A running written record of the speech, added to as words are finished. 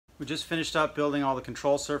We just finished up building all the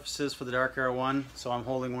control surfaces for the DarkAero 1, so I'm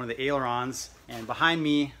holding one of the ailerons, and behind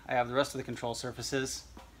me I have the rest of the control surfaces,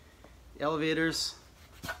 the elevators,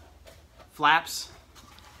 flaps,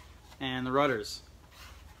 and the rudders.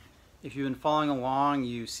 If you've been following along,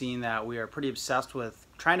 you've seen that we are pretty obsessed with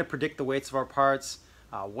trying to predict the weights of our parts,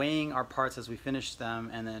 weighing our parts as we finish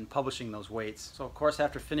them, and then publishing those weights. So of course,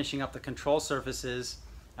 after finishing up the control surfaces,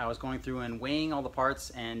 I was going through and weighing all the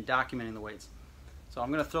parts and documenting the weights. So I'm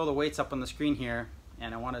going to throw the weights up on the screen here,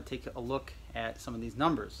 and I want to take a look at some of these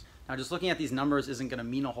numbers. Now, just looking at these numbers isn't going to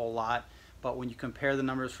mean a whole lot, but when you compare the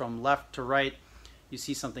numbers from left to right, you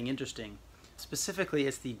see something interesting. Specifically,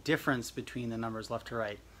 it's the difference between the numbers left to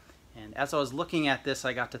right. And as I was looking at this,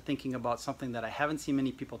 I got to thinking about something that I haven't seen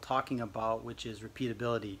many people talking about, which is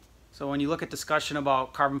repeatability. So when you look at discussion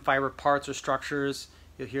about carbon fiber parts or structures,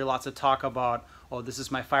 you'll hear lots of talk about, oh, this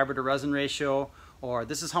is my fiber to resin ratio, or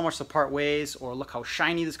this is how much the part weighs, or look how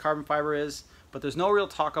shiny this carbon fiber is. But there's no real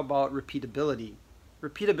talk about repeatability.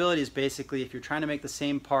 Repeatability is basically, if you're trying to make the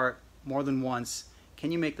same part more than once,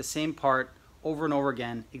 can you make the same part over and over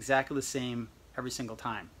again, exactly the same every single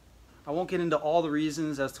time? I won't get into all the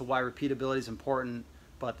reasons as to why repeatability is important,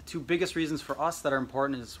 but the two biggest reasons for us that are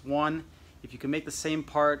important is, one, if you can make the same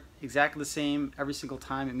part exactly the same every single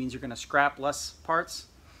time, it means you're going to scrap less parts.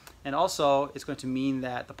 And also, it's going to mean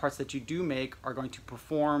that the parts that you do make are going to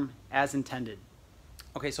perform as intended.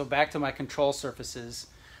 Okay, so back to my control surfaces.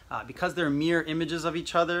 Because they're mirror images of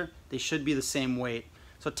each other, they should be the same weight.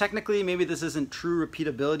 So technically, maybe this isn't true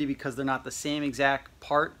repeatability because they're not the same exact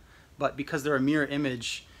part, but because they're a mirror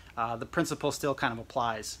image, the principle still kind of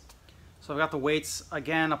applies. So I've got the weights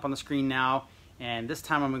again up on the screen now, and this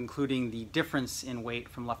time I'm including the difference in weight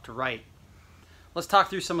from left to right. Let's talk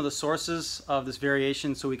through some of the sources of this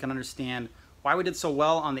variation so we can understand why we did so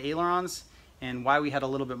well on the ailerons and why we had a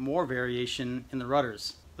little bit more variation in the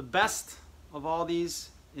rudders. The best of all these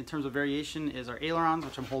in terms of variation is our ailerons,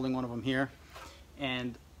 which I'm holding one of them here.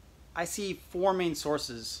 And I see four main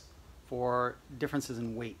sources for differences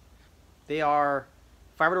in weight. They are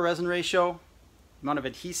fiber to resin ratio, amount of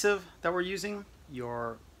adhesive that we're using,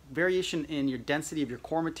 your variation in your density of your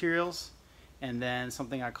core materials, and then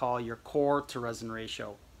something I call your core to resin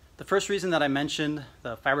ratio. The first reason that I mentioned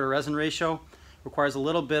the fiber to resin ratio requires a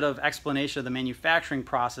little bit of explanation of the manufacturing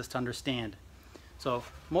process to understand. So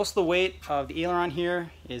most of the weight of the aileron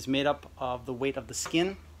here is made up of the weight of the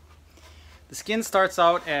skin. The skin starts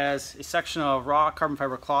out as a section of raw carbon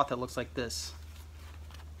fiber cloth that looks like this.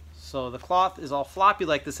 So the cloth is all floppy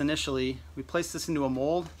like this initially. We place this into a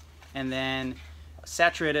mold and then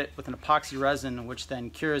saturate it with an epoxy resin, which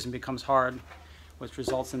then cures and becomes hard, which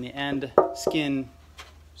results in the end skin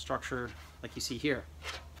structure like you see here.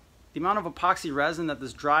 The amount of epoxy resin that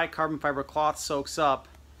this dry carbon fiber cloth soaks up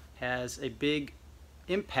has a big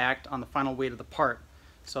impact on the final weight of the part.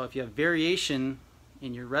 So if you have variation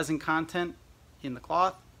in your resin content in the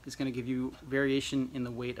cloth, it's going to give you variation in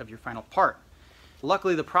the weight of your final part.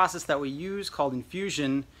 Luckily, the process that we use, called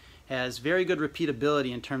infusion, has very good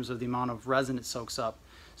repeatability in terms of the amount of resin it soaks up.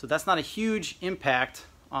 So that's not a huge impact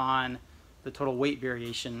on the total weight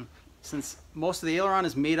variation. Since most of the aileron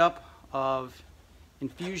is made up of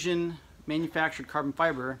infusion manufactured carbon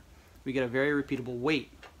fiber, we get a very repeatable weight.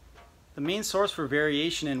 The main source for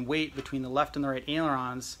variation in weight between the left and the right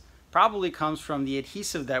ailerons probably comes from the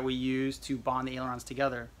adhesive that we use to bond the ailerons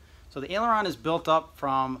together. So the aileron is built up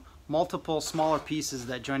from multiple smaller pieces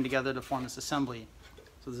that join together to form this assembly.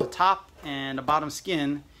 So there's a top and a bottom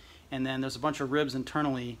skin, and then there's a bunch of ribs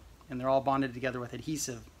internally, and they're all bonded together with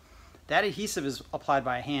adhesive. That adhesive is applied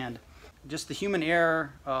by hand. Just the human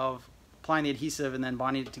error of applying the adhesive and then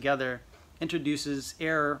bonding it together introduces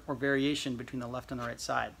error or variation between the left and the right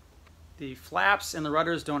side. The flaps and the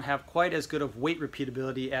rudders don't have quite as good of weight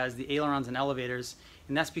repeatability as the ailerons and elevators,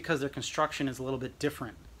 and that's because their construction is a little bit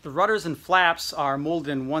different. The rudders and flaps are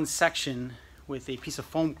molded in one section with a piece of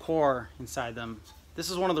foam core inside them. This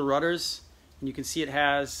is one of the rudders, and you can see it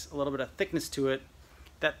has a little bit of thickness to it.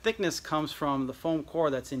 That thickness comes from the foam core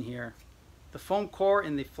that's in here. The foam core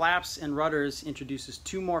in the flaps and rudders introduces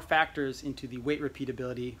two more factors into the weight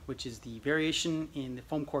repeatability, which is the variation in the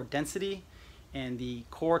foam core density and the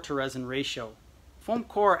core to resin ratio. Foam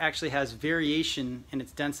core actually has variation in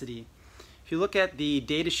its density. If you look at the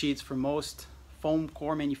data sheets for most foam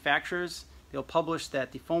core manufacturers, they'll publish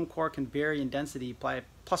that the foam core can vary in density by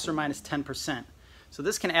plus or minus 10%. So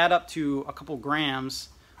this can add up to a couple grams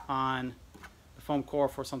on the foam core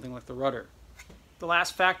for something like the rudder. The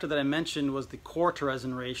last factor that I mentioned was the core to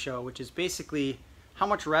resin ratio, which is basically how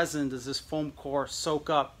much resin does this foam core soak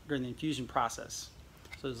up during the infusion process.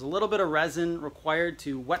 So there's a little bit of resin required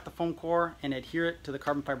to wet the foam core and adhere it to the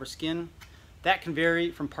carbon fiber skin. That can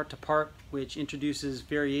vary from part to part, which introduces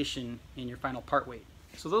variation in your final part weight.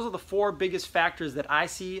 So those are the 4 biggest factors that I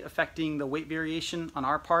see affecting the weight variation on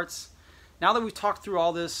our parts. Now that we've talked through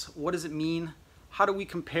all this, what does it mean? How do we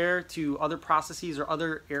compare to other processes or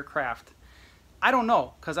other aircraft? I don't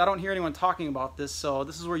know, because I don't hear anyone talking about this, so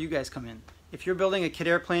this is where you guys come in. If you're building a kit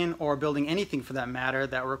airplane, or building anything for that matter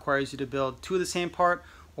that requires you to build 2 of the same part,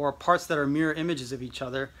 or parts that are mirror images of each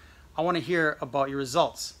other, I want to hear about your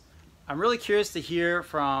results. I'm really curious to hear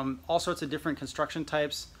from all sorts of different construction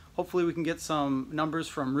types. Hopefully we can get some numbers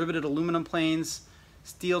from riveted aluminum planes,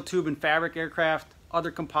 steel tube and fabric aircraft,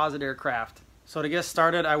 other composite aircraft. So to get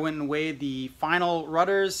started, I went and weighed the final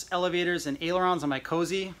rudders, elevators, and ailerons on my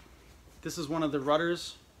Cozy. This is one of the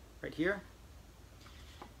rudders right here.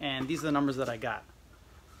 And these are the numbers that I got.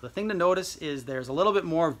 The thing to notice is there's a little bit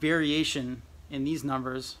more variation in these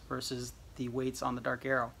numbers versus the weights on the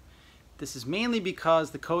DarkAero. This is mainly because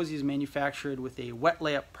the Cozy is manufactured with a wet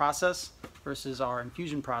layup process versus our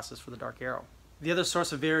infusion process for the DarkAero. The other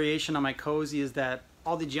source of variation on my Cozy is that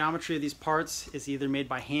all the geometry of these parts is either made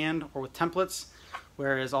by hand or with templates,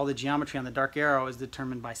 whereas all the geometry on the DarkAero is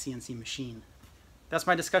determined by CNC machine. That's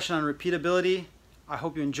my discussion on repeatability. I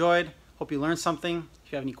hope you enjoyed. Hope you learned something.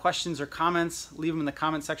 If you have any questions or comments, leave them in the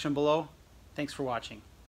comment section below. Thanks for watching.